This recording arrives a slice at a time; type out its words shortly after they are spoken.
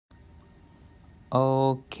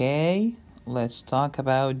Okay, let's talk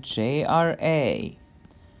about JRA,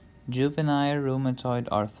 Juvenile Rheumatoid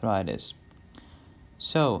Arthritis.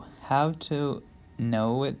 So, how to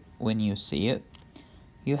know it when you see it?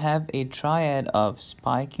 You have a triad of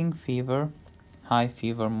spiking fever, high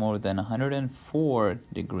fever more than 104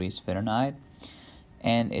 degrees Fahrenheit,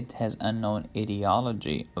 and it has unknown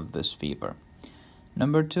etiology of this fever.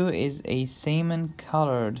 Number 2 is a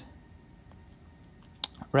salmon-colored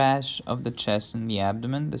rash of the chest and the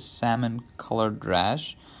abdomen. The salmon-colored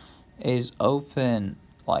rash is often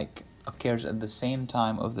occurs at the same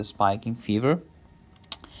time of the spiking fever.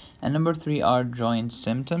 And number 3 are joint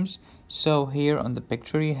symptoms. So here on the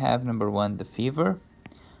picture you have number 1 the fever,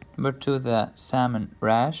 number 2 the salmon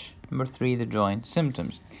rash, number 3 the joint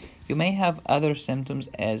symptoms. You may have other symptoms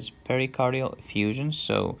as pericardial effusion,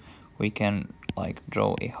 so we can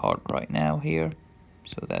draw a heart right now here.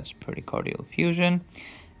 So that's pericardial effusion.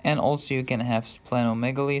 And also you can have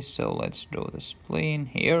splenomegaly, so let's draw the spleen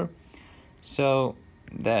here. So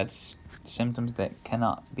that's symptoms that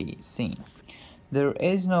cannot be seen. There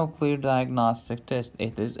is no clear diagnostic test.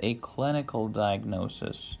 It is a clinical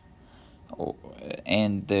diagnosis.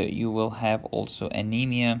 And you will have also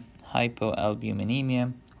anemia,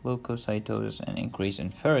 hypoalbuminemia, leukocytosis, and increase in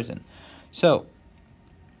ferritin. So,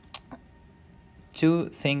 2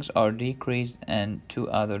 things are decreased and 2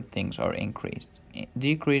 other things are increased.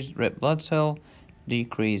 Decreased red blood cell,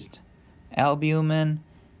 decreased albumin,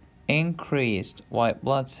 increased white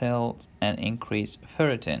blood cells, and increased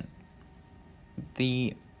ferritin.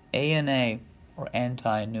 The ANA or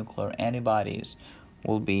anti-nuclear antibodies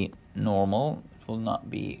will be normal. It will not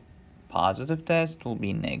be positive test, it will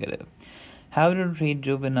be negative. How to treat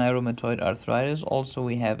juvenile rheumatoid arthritis? Also,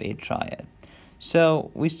 we have a triad. So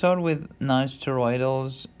we start with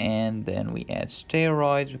non-steroidals and then we add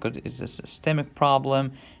steroids because it's a systemic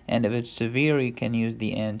problem, and if it's severe you can use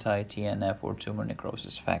the anti-TNF or tumor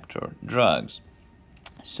necrosis factor drugs.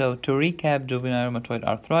 So to recap juvenile rheumatoid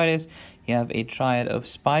arthritis, you have a triad of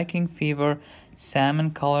spiking fever,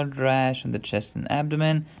 salmon-colored rash on the chest and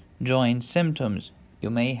abdomen, joint symptoms. You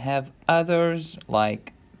may have others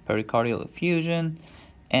like pericardial effusion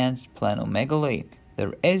and splenomegaly.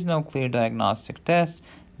 There is no clear diagnostic test.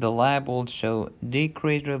 The lab will show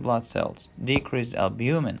decreased red blood cells, decreased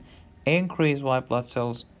albumin, increased white blood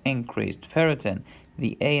cells, increased ferritin.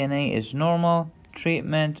 The ANA is normal.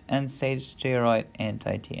 Treatment and steroid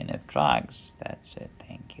anti-TNF drugs. That's it.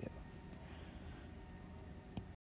 Thank you.